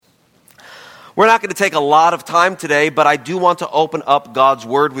We're not going to take a lot of time today, but I do want to open up God's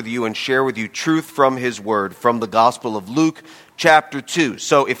Word with you and share with you truth from His Word from the Gospel of Luke chapter 2.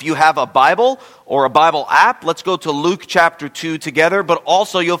 So if you have a Bible or a Bible app, let's go to Luke chapter 2 together, but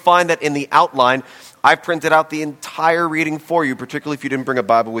also you'll find that in the outline, I've printed out the entire reading for you, particularly if you didn't bring a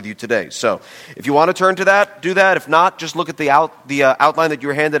Bible with you today. So if you want to turn to that, do that. If not, just look at the outline that you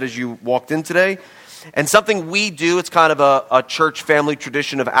were handed as you walked in today. And something we do, it's kind of a church family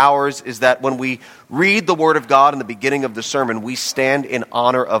tradition of ours, is that when we read the Word of God in the beginning of the sermon, we stand in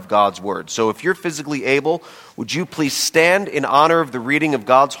honor of God's Word. So if you're physically able, would you please stand in honor of the reading of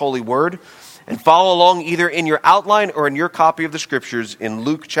God's holy Word and follow along either in your outline or in your copy of the Scriptures in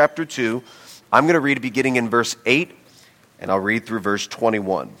Luke chapter 2. I'm going to read beginning in verse 8, and I'll read through verse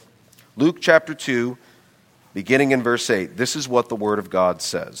 21. Luke chapter 2, beginning in verse 8. This is what the Word of God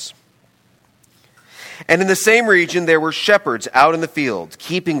says. And in the same region there were shepherds out in the field,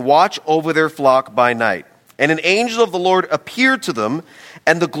 keeping watch over their flock by night. And an angel of the Lord appeared to them,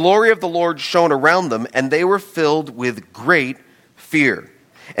 and the glory of the Lord shone around them, and they were filled with great fear.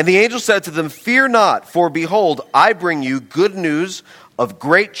 And the angel said to them, "Fear not, for behold, I bring you good news of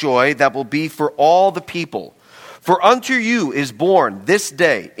great joy that will be for all the people. For unto you is born this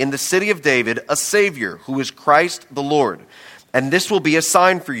day in the city of David a Savior, who is Christ the Lord. And this will be a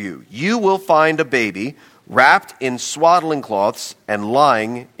sign for you. You will find a baby wrapped in swaddling cloths and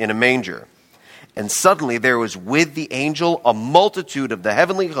lying in a manger." And suddenly there was with the angel a multitude of the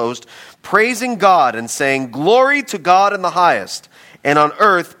heavenly host, praising God and saying, "Glory to God in the highest, and on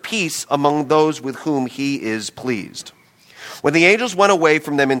earth peace among those with whom he is pleased." When the angels went away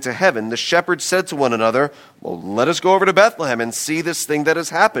from them into heaven, the shepherds said to one another, "Well, let us go over to Bethlehem and see this thing that has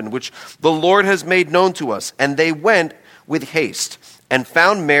happened, which the Lord has made known to us." And they went with haste and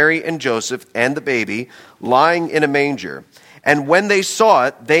found Mary and Joseph and the baby lying in a manger. And when they saw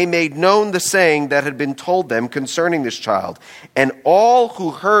it, they made known the saying that had been told them concerning this child. And all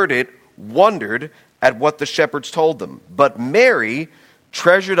who heard it wondered at what the shepherds told them. But Mary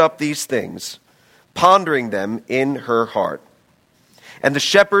treasured up these things, pondering them in her heart. And the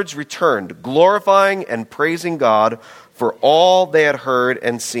shepherds returned, glorifying and praising God for all they had heard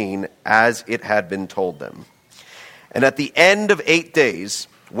and seen as it had been told them. And at the end of 8 days,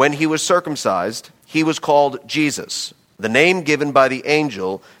 when he was circumcised, he was called Jesus, the name given by the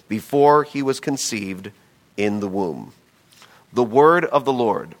angel before he was conceived in the womb. The word of the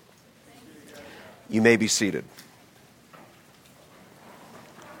Lord. You may be seated.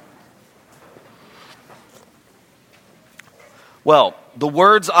 Well, the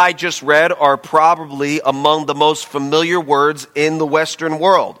words I just read are probably among the most familiar words in the Western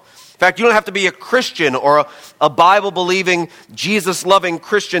world. In fact, you don't have to be a Christian or a Bible-believing, Jesus-loving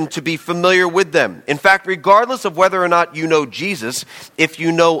Christian to be familiar with them. In fact, regardless of whether or not you know Jesus, if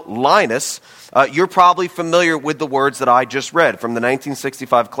you know Linus, you're probably familiar with the words that I just read from the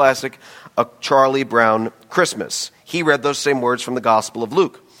 1965 classic, A Charlie Brown Christmas. He read those same words from the Gospel of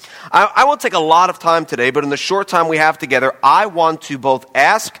Luke. I won't take a lot of time today, but in the short time we have together, I want to both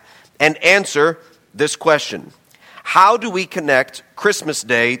ask and answer this question. How do we connect Christmas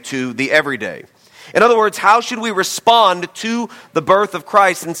Day to the everyday? In other words, how should we respond to the birth of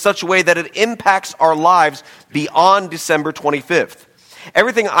Christ in such a way that it impacts our lives beyond December 25th?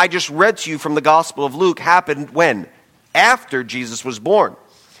 Everything I just read to you from the Gospel of Luke happened when? After Jesus was born.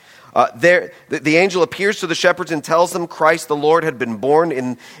 The angel appears to the shepherds and tells them Christ the Lord had been born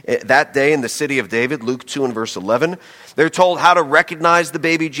in that day in the city of David, Luke 2 and verse 11. They're told how to recognize the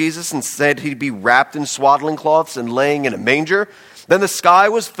baby Jesus and said he'd be wrapped in swaddling cloths and laying in a manger. Then the sky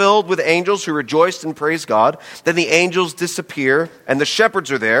was filled with angels who rejoiced and praised God. Then the angels disappear and the shepherds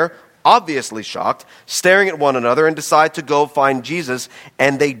are there, obviously shocked, staring at one another, and decide to go find Jesus,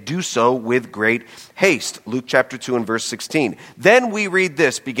 and they do so with great haste. Luke chapter 2 and verse 16. Then we read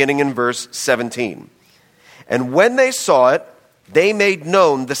this beginning in verse 17. And when they saw it, they made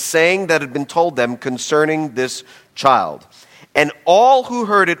known the saying that had been told them concerning this child. And all who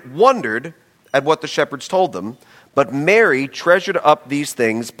heard it wondered at what the shepherds told them, but Mary treasured up these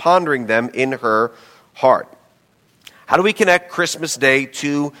things, pondering them in her heart. How do we connect Christmas Day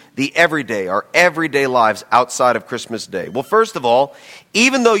to the everyday, our everyday lives outside of Christmas Day? Well, first of all,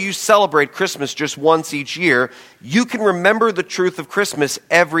 even though you celebrate Christmas just once each year, you can remember the truth of Christmas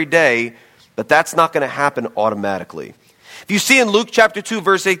every day, but that's not going to happen automatically. If you see in Luke chapter 2,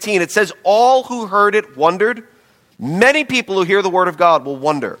 verse 18, it says, all who heard it wondered. Many people who hear the word of God will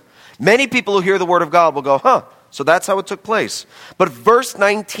wonder. Many people who hear the word of God will go, so that's how it took place. But verse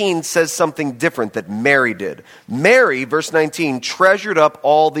 19 says something different that Mary did. Mary, verse 19, treasured up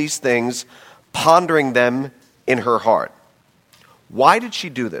all these things, pondering them in her heart. Why did she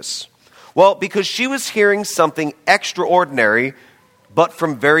do this? Well, because she was hearing something extraordinary, but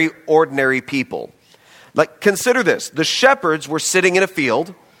from very ordinary people. Like, consider this. The shepherds were sitting in a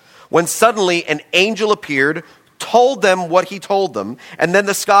field when suddenly an angel appeared, told them what he told them, and then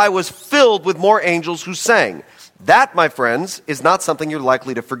the sky was filled with more angels who sang. That, my friends, is not something you're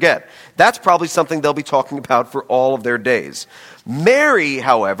likely to forget. That's probably something they'll be talking about for all of their days. Mary,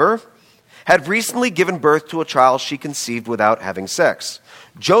 however, had recently given birth to a child she conceived without having sex.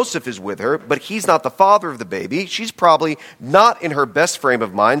 Joseph is with her, but he's not the father of the baby. She's probably not in her best frame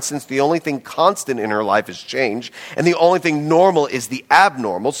of mind, since the only thing constant in her life is change, and the only thing normal is the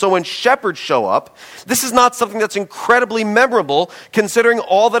abnormal. So when shepherds show up, this is not something that's incredibly memorable, considering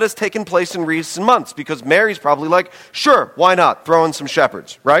all that has taken place in recent months, because Mary's probably like, sure, why not? Throw in some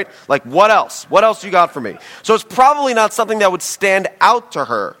shepherds, right? Like, what else? What else you got for me? So it's probably not something that would stand out to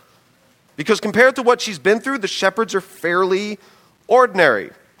her, because compared to what she's been through, the shepherds are fairly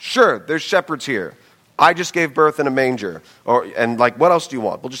ordinary. Sure, there's shepherds here. I just gave birth in a manger. And what else do you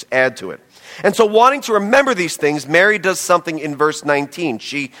want? We'll just add to it. And so wanting to remember these things, Mary does something in verse 19.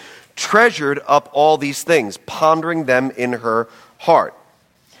 She treasured up all these things, pondering them in her heart.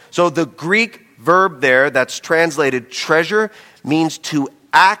 So the Greek verb there that's translated treasure means to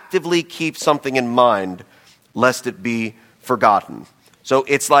actively keep something in mind, lest it be forgotten. So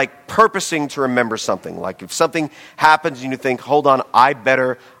it's like purposing to remember something. Like if something happens and you think, hold on, I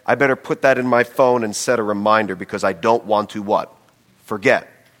better put that in my phone and set a reminder because I don't want to what? Forget,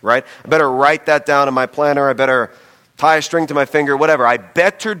 right? I better write that down in my planner. I better tie a string to my finger, whatever. I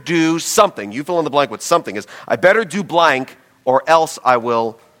better do something. You fill in the blank what something is. I better do blank or else I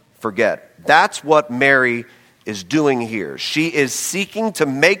will forget. That's what Mary is doing here. She is seeking to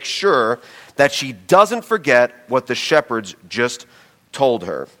make sure that she doesn't forget what the shepherds just told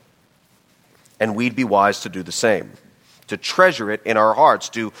her. And we'd be wise to do the same, to treasure it in our hearts,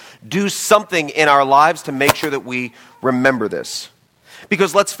 to do something in our lives to make sure that we remember this.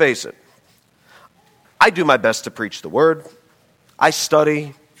 Because let's face it, I do my best to preach the word. I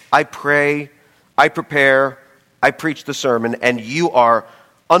study, I pray, I prepare, I preach the sermon, and you are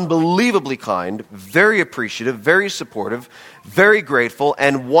unbelievably kind, very appreciative, very supportive, very grateful,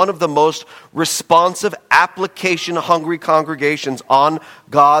 and one of the most responsive, application-hungry congregations on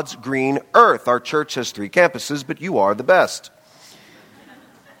God's green earth. Our church has 3 campuses, but you are the best.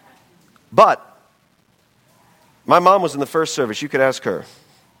 But my mom was in the first service. You could ask her.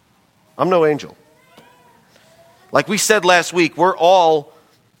 I'm no angel. Like we said last week, we're all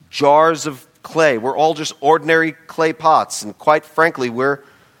jars of clay. We're all just ordinary clay pots, and quite frankly, we're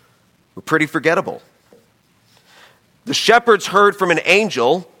pretty forgettable. The shepherds heard from an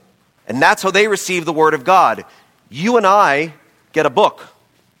angel, and that's how they received the word of God. You and I get a book,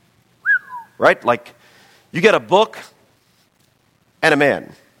 right? Like, you get a book and a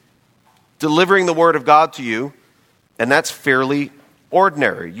man delivering the word of God to you, and that's fairly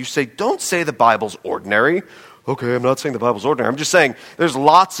ordinary. You say, don't say the Bible's ordinary. Okay, I'm not saying the Bible's ordinary. I'm just saying there's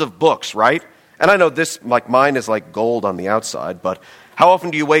lots of books, right? And I know this, like mine is like gold on the outside, but how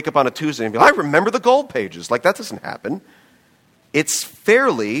often do you wake up on a Tuesday and be like, I remember the gold pages? Like, that doesn't happen. It's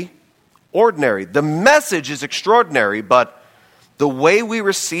fairly ordinary. The message is extraordinary, but the way we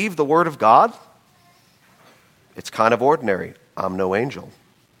receive the word of God, it's kind of ordinary. I'm no angel.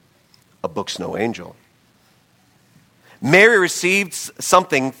 A book's no angel. Mary received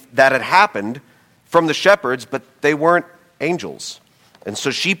something that had happened from the shepherds, but they weren't angels. And so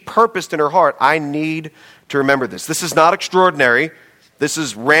she purposed in her heart, I need to remember this. This is not extraordinary. This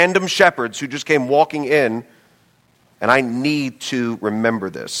is random shepherds who just came walking in, and I need to remember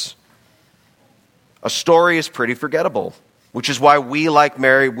this. A story is pretty forgettable, which is why we, like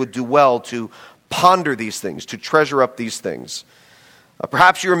Mary, would do well to ponder these things, to treasure up these things.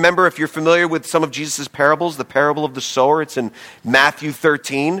 Perhaps you remember, if you're familiar with some of Jesus' parables, the parable of the sower. It's in Matthew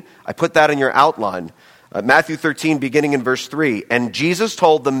 13. I put that in your outline. Matthew 13, beginning in verse 3. And Jesus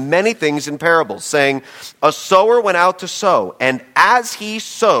told them many things in parables, saying, a sower went out to sow, and as he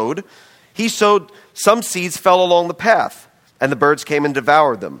sowed, some seeds fell along the path, and the birds came and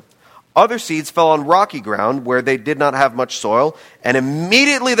devoured them. Other seeds fell on rocky ground where they did not have much soil, and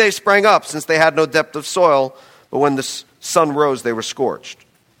immediately they sprang up, since they had no depth of soil. But when the sun rose, they were scorched.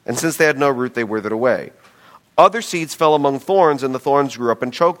 And since they had no root, they withered away. Other seeds fell among thorns, and the thorns grew up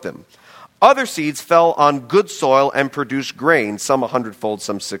and choked them. Other seeds fell on good soil and produced grain, some 100-fold,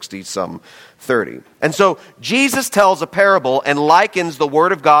 some 60, some 30. And so Jesus tells a parable and likens the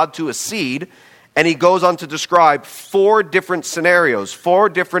word of God to a seed, and he goes on to describe 4 different scenarios, 4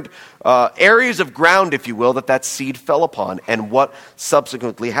 different areas of ground, if you will, that seed fell upon, and what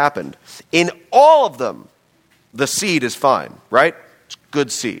subsequently happened. In all of them, the seed is fine, right? It's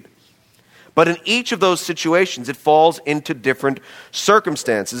good seed. But in each of those situations, it falls into different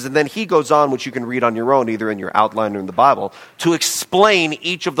circumstances. And then he goes on, which you can read on your own, either in your outline or in the Bible, to explain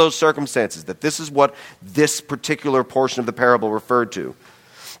each of those circumstances, that this is what this particular portion of the parable referred to.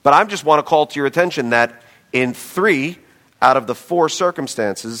 But I just want to call to your attention that in 3 out of the 4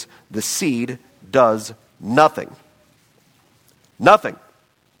 circumstances, the seed does nothing. Nothing.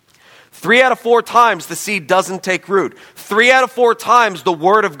 3 out of 4 times the seed doesn't take root. 3 out of 4 times the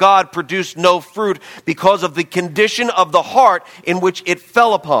word of God produced no fruit because of the condition of the heart in which it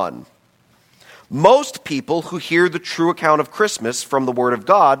fell upon. Most people who hear the true account of Christmas from the word of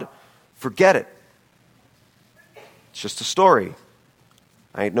God forget it. It's just a story.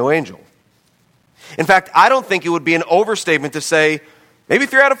 I ain't no angel. In fact, I don't think it would be an overstatement to say maybe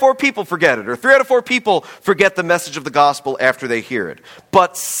 3 out of 4 people forget it, or 3 out of 4 people forget the message of the gospel after they hear it.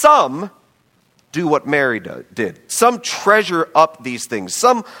 But some do what Mary did. Some treasure up these things.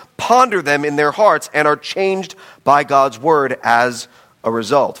 Some ponder them in their hearts and are changed by God's word as a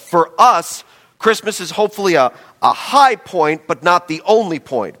result. For us, Christmas is hopefully a high point, but not the only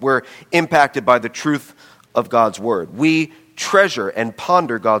point. We're impacted by the truth of God's word. We treasure and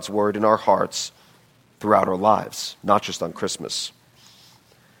ponder God's word in our hearts throughout our lives, not just on Christmas.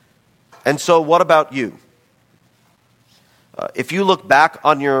 And so what about you? If you look back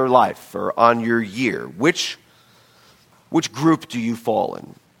on your life or on your year, which group do you fall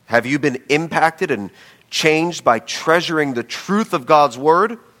in? Have you been impacted and changed by treasuring the truth of God's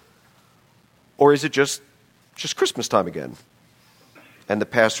word? Or is it just Christmas time again and the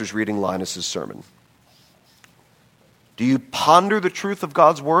pastor's reading Linus's sermon? Do you ponder the truth of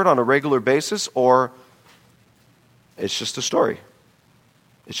God's word on a regular basis, or it's just a story?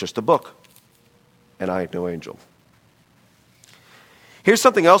 It's just a book, and I ain't no angel. Here's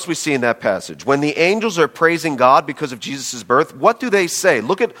something else we see in that passage. When the angels are praising God because of Jesus' birth, what do they say?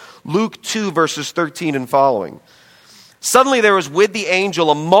 Look at Luke 2, verses 13 and following. Suddenly there was with the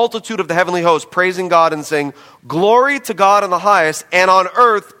angel a multitude of the heavenly host praising God and saying, "Glory to God in the highest, and on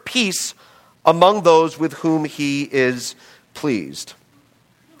earth peace among those with whom he is pleased."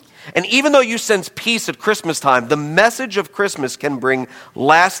 And even though you sense peace at Christmas time, the message of Christmas can bring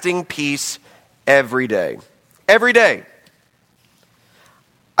lasting peace every day. Every day.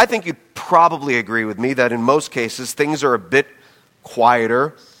 I think you probably agree with me that in most cases things are a bit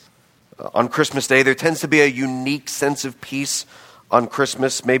quieter. On Christmas Day, there tends to be a unique sense of peace on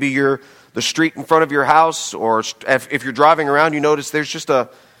Christmas. Maybe the street in front of your house, or if you're driving around, you notice there's just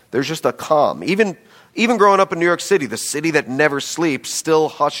a calm. Even growing up in New York City, the city that never sleeps still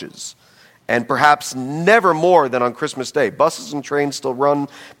hushes. And perhaps never more than on Christmas Day. Buses and trains still run,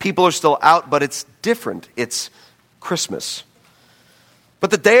 people are still out, but it's different. It's Christmas. But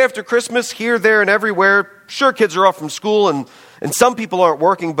the day after Christmas, here, there, and everywhere, sure, kids are off from school and some people aren't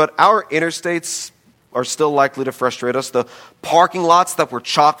working, but our interstates are still likely to frustrate us. The parking lots that were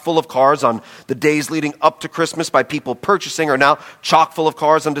chock full of cars on the days leading up to Christmas by people purchasing are now chock full of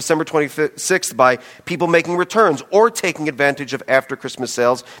cars on December 26th by people making returns or taking advantage of after Christmas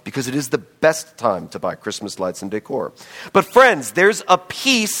sales because it is the best time to buy Christmas lights and decor. But friends, there's a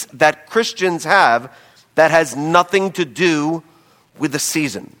peace that Christians have that has nothing to do with the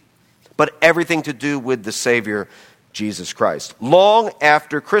season, but everything to do with the Savior, Jesus Christ. Long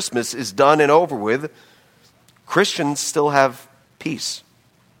after Christmas is done and over with, Christians still have peace.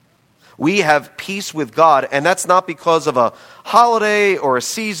 We have peace with God, and that's not because of a holiday or a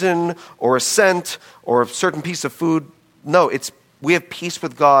season or a scent or a certain piece of food. No, we have peace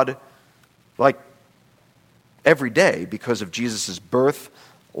with God like every day because of Jesus' birth,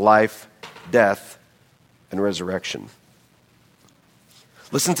 life, death, and resurrection.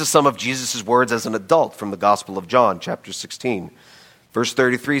 Listen to some of Jesus' words as an adult from the Gospel of John, chapter 16. Verse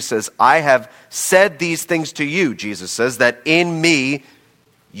 33 says, "I have said these things to you," Jesus says, "that in me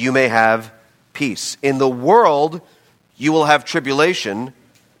you may have peace. In the world you will have tribulation,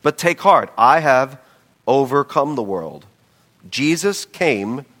 but take heart, I have overcome the world." Jesus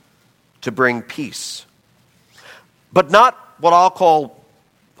came to bring peace. But not what I'll call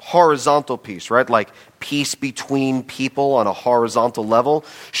horizontal peace, right? Like peace between people on a horizontal level.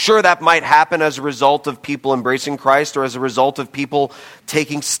 Sure, that might happen as a result of people embracing Christ or as a result of people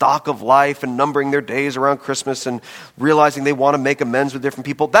taking stock of life and numbering their days around Christmas and realizing they want to make amends with different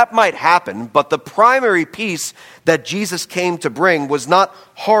people. That might happen, but the primary peace that Jesus came to bring was not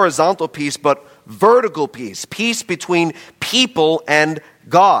horizontal peace, but vertical peace. Peace between people and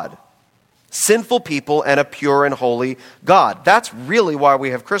God. sinful people and a pure and holy God. That's really why we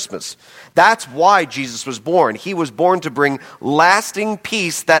have Christmas. That's why Jesus was born. He was born to bring lasting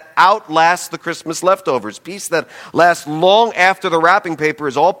peace that outlasts the Christmas leftovers. Peace that lasts long after the wrapping paper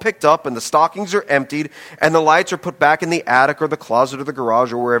is all picked up and the stockings are emptied and the lights are put back in the attic or the closet or the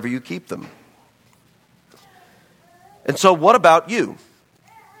garage or wherever you keep them. And so what about you?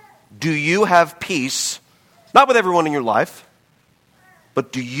 Do you have peace, not with everyone in your life,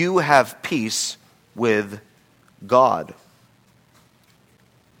 but do you have peace with God?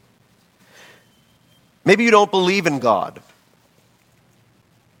 Maybe you don't believe in God.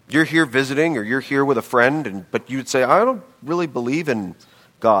 You're here visiting or you're here with a friend, but you'd say, I don't really believe in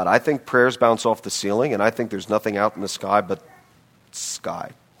God. I think prayers bounce off the ceiling, and I think there's nothing out in the sky but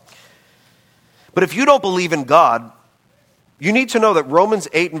sky. But if you don't believe in God, you need to know that Romans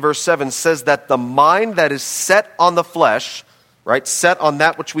 8 and verse 7 says that the mind that is set on the flesh, right, set on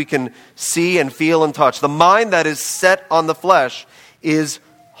that which we can see and feel and touch, the mind that is set on the flesh is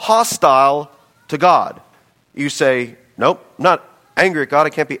hostile to God. You say, nope, I'm not angry at God. I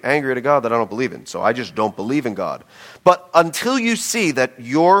can't be angry at a God that I don't believe in. So I just don't believe in God. But until you see that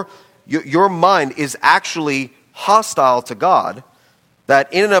your mind is actually hostile to God,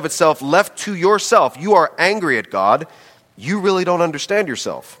 that in and of itself, left to yourself, you are angry at God, you really don't understand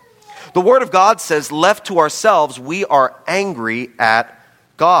yourself. The Word of God says, left to ourselves, we are angry at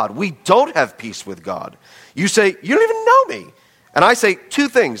God. We don't have peace with God. You say, you don't even know me. And I say two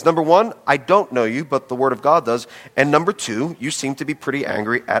things. Number one, I don't know you, but the Word of God does. And number two, you seem to be pretty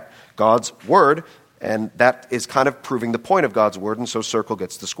angry at God's Word. And that is kind of proving the point of God's Word, and so circle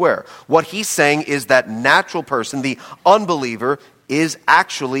gets the square. What he's saying is that natural person, the unbeliever, is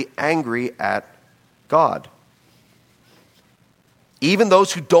actually angry at God. Even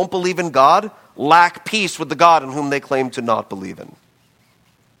those who don't believe in God lack peace with the God in whom they claim to not believe in.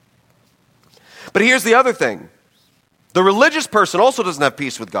 But here's the other thing. The religious person also doesn't have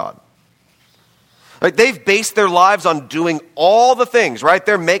peace with God. Right? They've based their lives on doing all the things, right?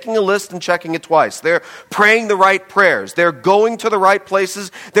 They're making a list and checking it twice. They're praying the right prayers. They're going to the right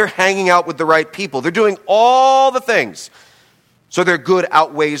places. They're hanging out with the right people. They're doing all the things. So their good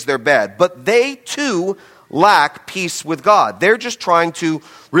outweighs their bad. But they too lack peace with God. They're just trying to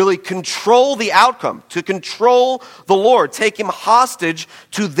really control the outcome, to control the Lord, take him hostage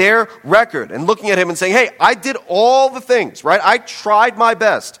to their record and looking at him and saying, hey, I did all the things, right? I tried my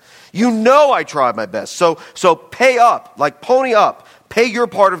best. You know I tried my best. So pay up, like pony up, pay your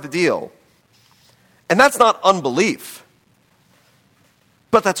part of the deal. And that's not unbelief,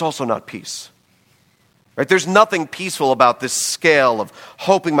 but that's also not peace. Right? There's nothing peaceful about this scale of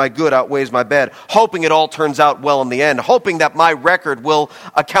hoping my good outweighs my bad, hoping it all turns out well in the end, hoping that my record will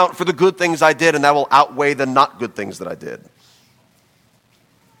account for the good things I did and that will outweigh the not good things that I did.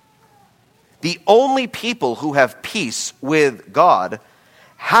 The only people who have peace with God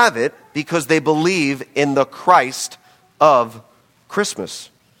have it because they believe in the Christ of Christmas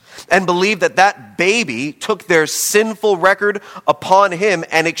and believe that that baby took their sinful record upon him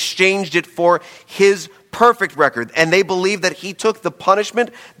and exchanged it for his perfect record. And they believe that he took the punishment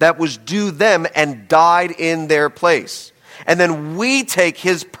that was due them and died in their place. And then we take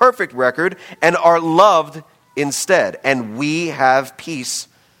his perfect record and are loved instead. And we have peace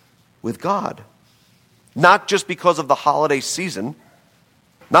with God. Not just because of the holiday season,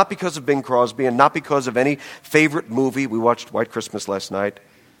 not because of Bing Crosby, and not because of any favorite movie. We watched White Christmas last night.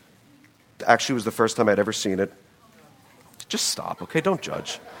 Actually, it was the first time I'd ever seen it. Just stop, okay? Don't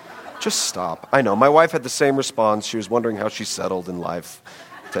judge. Just stop. I know. My wife had the same response. She was wondering how she settled in life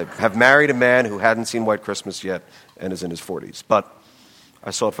to have married a man who hadn't seen White Christmas yet and is in his 40s. But I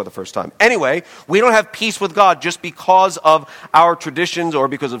saw it for the first time. Anyway, we don't have peace with God just because of our traditions or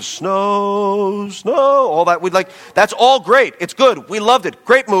because of snow, all that. That's all great. It's good. We loved it.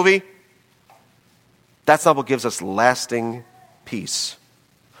 Great movie. That's not what gives us lasting peace.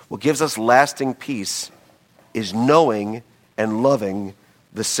 What gives us lasting peace is knowing and loving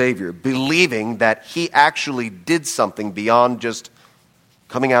the Savior, believing that he actually did something beyond just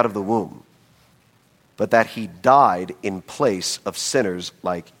coming out of the womb, but that he died in place of sinners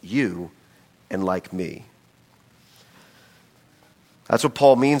like you and like me. That's what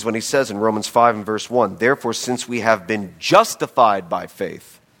Paul means when he says in Romans 5 and verse 1, therefore, since we have been justified by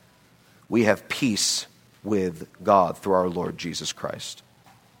faith, we have peace with God through our Lord Jesus Christ.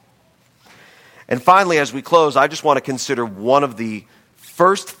 And finally, as we close, I just want to consider one of the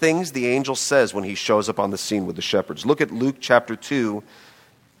first things the angel says when he shows up on the scene with the shepherds. Look at Luke chapter 2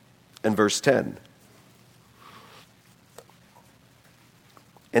 and verse 10.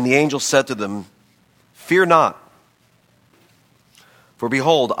 And the angel said to them, fear not, For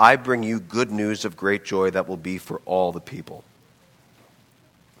behold, I bring you good news of great joy that will be for all the people.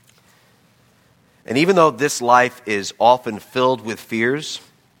 And even though this life is often filled with fears,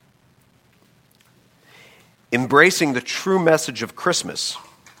 embracing the true message of Christmas,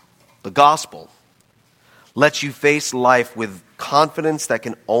 the gospel, lets you face life with confidence that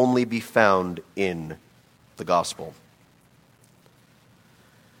can only be found in the gospel.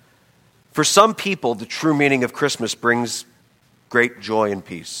 For some people, the true meaning of Christmas brings great joy and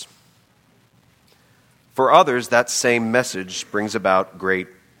peace. For others, that same message brings about great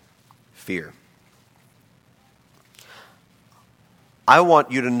fear. I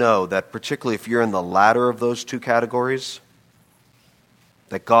want you to know that particularly if you're in the latter of those two categories,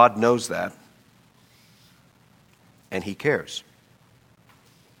 that God knows that, and He cares.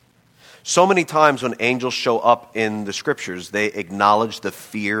 So many times when angels show up in the Scriptures, they acknowledge the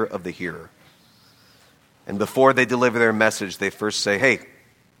fear of the hearer. And before they deliver their message, they first say, hey,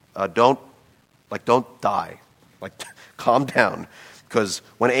 don't die. Calm down. Because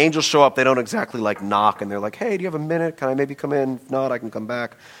when angels show up, they don't exactly knock and they're like, hey, do you have a minute? Can I maybe come in? If not, I can come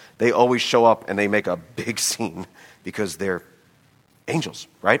back. They always show up and they make a big scene because they're angels,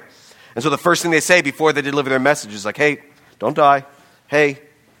 right? And so the first thing they say before they deliver their message is hey, don't die. Hey,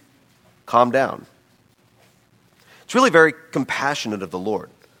 calm down. It's really very compassionate of the Lord.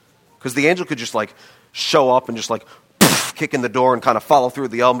 Because the angel could just show up and just kick in the door and kind of follow through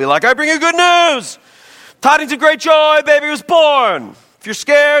the L and be like, I bring you good news. Tidings of great joy, baby was born. If you're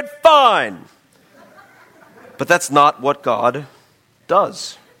scared, fine. But that's not what God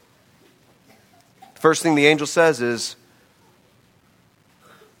does. The first thing the angel says is,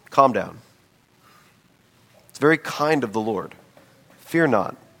 calm down. It's very kind of the Lord. Fear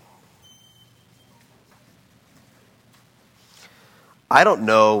not. I don't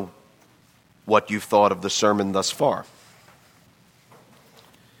know what you've thought of the sermon thus far.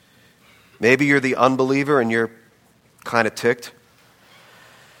 Maybe you're the unbeliever and you're kind of ticked.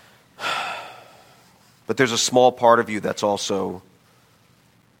 But there's a small part of you that's also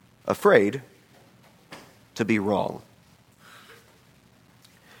afraid to be wrong.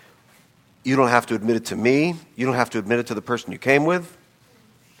 You don't have to admit it to me. You don't have to admit it to the person you came with.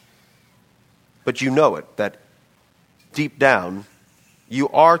 But you know it, that deep down, you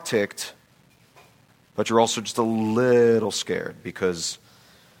are ticked, but you're also just a little scared because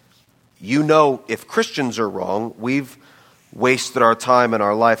you know if Christians are wrong, we've wasted our time and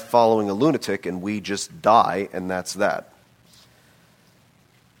our life following a lunatic and we just die and that's that.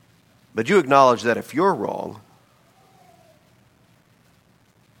 But you acknowledge that if you're wrong,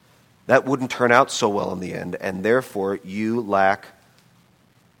 that wouldn't turn out so well in the end, and therefore you lack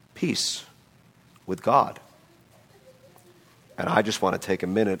peace with God. And I just want to take a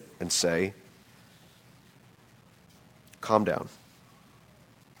minute and say, calm down.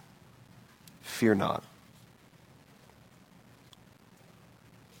 Fear not.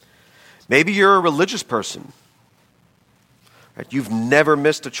 Maybe you're a religious person. Right? You've never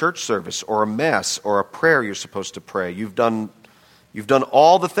missed a church service or a mass or a prayer you're supposed to pray. You've done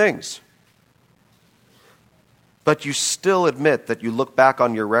all the things. But you still admit that you look back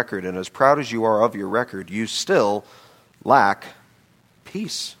on your record, and as proud as you are of your record, you still lack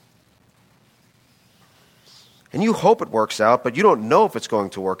peace. And you hope it works out, but you don't know if it's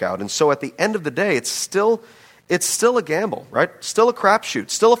going to work out. And so at the end of the day, it's still a gamble, right? Still a crapshoot,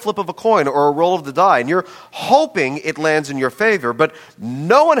 still a flip of a coin or a roll of the die. And you're hoping it lands in your favor, but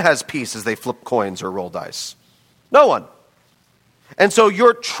no one has peace as they flip coins or roll dice. No one. And so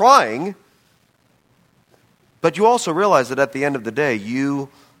you're trying, but you also realize that at the end of the day, you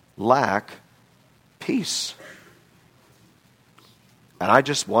lack peace. And I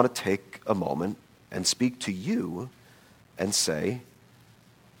just want to take a moment and speak to you and say,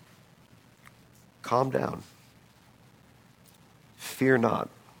 calm down. Fear not.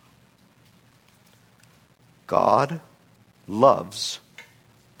 God loves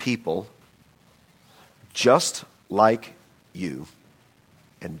people just like you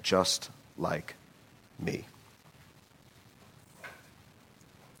and just like me.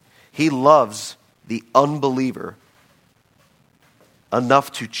 He loves the unbeliever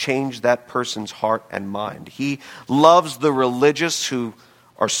enough to change that person's heart and mind. He loves the religious who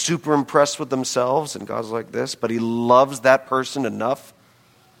are super impressed with themselves, and God's like this, but He loves that person enough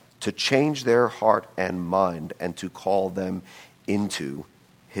to change their heart and mind and to call them into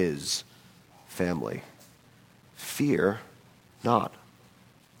His family. Fear not.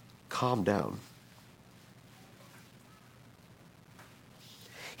 Calm down.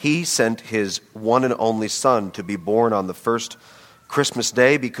 He sent His one and only Son to be born on the first Christmas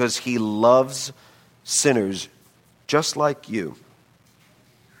Day because He loves sinners just like you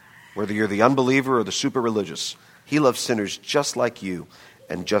whether you're the unbeliever or the super religious. He loves sinners just like you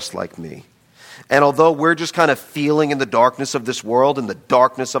and just like me. And although we're just kind of feeling in the darkness of this world, in the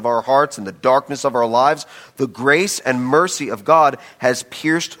darkness of our hearts, in the darkness of our lives, the grace and mercy of God has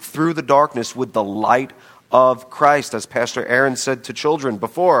pierced through the darkness with the light of Christ. As Pastor Aaron said to children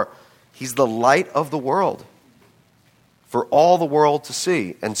before, He's the light of the world for all the world to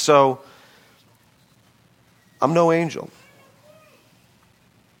see. And so, I'm no angel.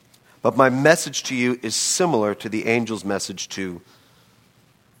 But my message to you is similar to the angel's message to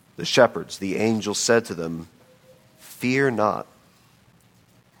the shepherds. The angel said to them, "Fear not,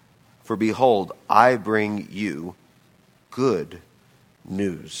 for behold, I bring you good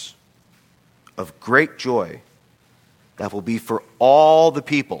news of great joy that will be for all the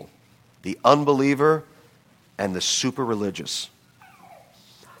people, the unbeliever and the super religious."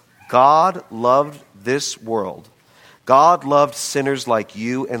 God loved this world. God loved sinners like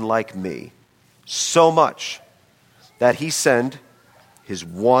you and like me so much that He sent His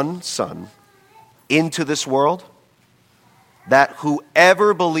one Son into this world, that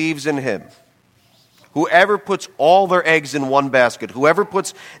whoever believes in Him, whoever puts all their eggs in one basket, whoever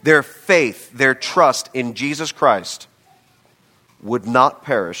puts their faith, their trust in Jesus Christ, would not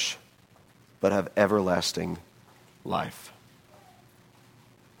perish, but have everlasting life.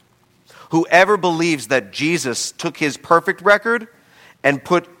 Whoever believes that Jesus took His perfect record and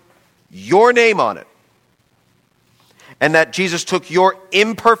put your name on it, and that Jesus took your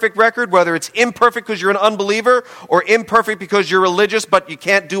imperfect record, whether it's imperfect because you're an unbeliever or imperfect because you're religious, but you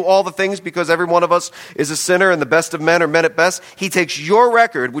can't do all the things because every one of us is a sinner and the best of men are men at best. He takes your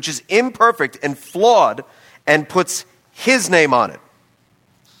record, which is imperfect and flawed, and puts His name on it.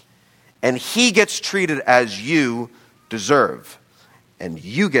 And He gets treated as you deserve. And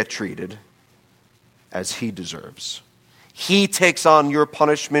you get treated as He deserves. He takes on your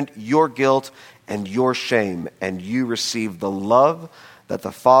punishment, your guilt, and your shame, and you receive the love that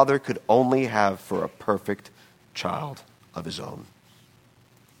the Father could only have for a perfect child of His own.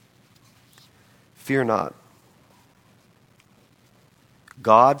 Fear not.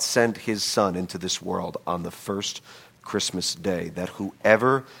 God sent His Son into this world on the first Christmas day, that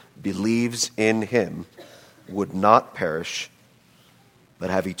whoever believes in Him would not perish, but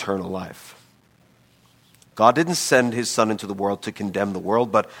have eternal life. God didn't send His Son into the world to condemn the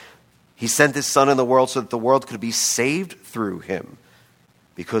world, but He sent His Son in the world so that the world could be saved through Him,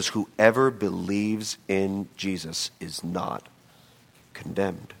 because whoever believes in Jesus is not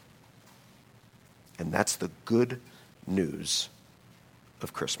condemned. And that's the good news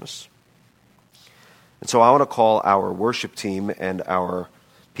of Christmas. And so I want to call our worship team and our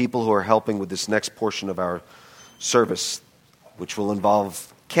people who are helping with this next portion of our service, which will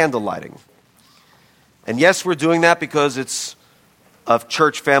involve candle lighting. And yes, we're doing that because it's a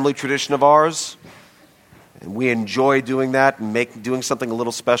church family tradition of ours, and we enjoy doing that and doing something a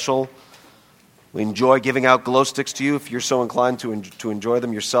little special. We enjoy giving out glow sticks to you if you're so inclined to enjoy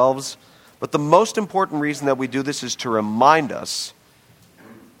them yourselves. But the most important reason that we do this is to remind us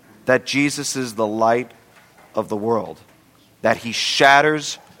that Jesus is the light of the world, that He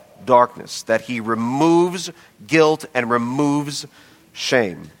shatters darkness, that He removes guilt and removes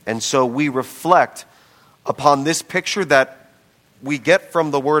shame. And so we reflect upon this picture that we get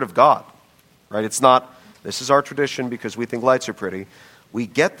from the Word of God, right? It's not, this is our tradition because we think lights are pretty. We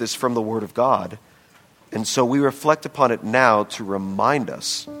get this from the Word of God, and so we reflect upon it now to remind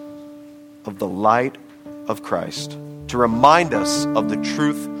us of the light of Christ, to remind us of the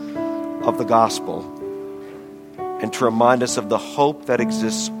truth of the gospel, and to remind us of the hope that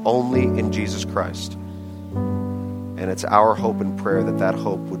exists only in Jesus Christ. And it's our hope and prayer that that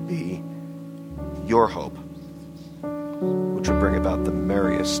hope would be your hope, which would bring about the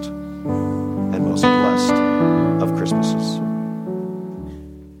merriest and most blessed of Christmases.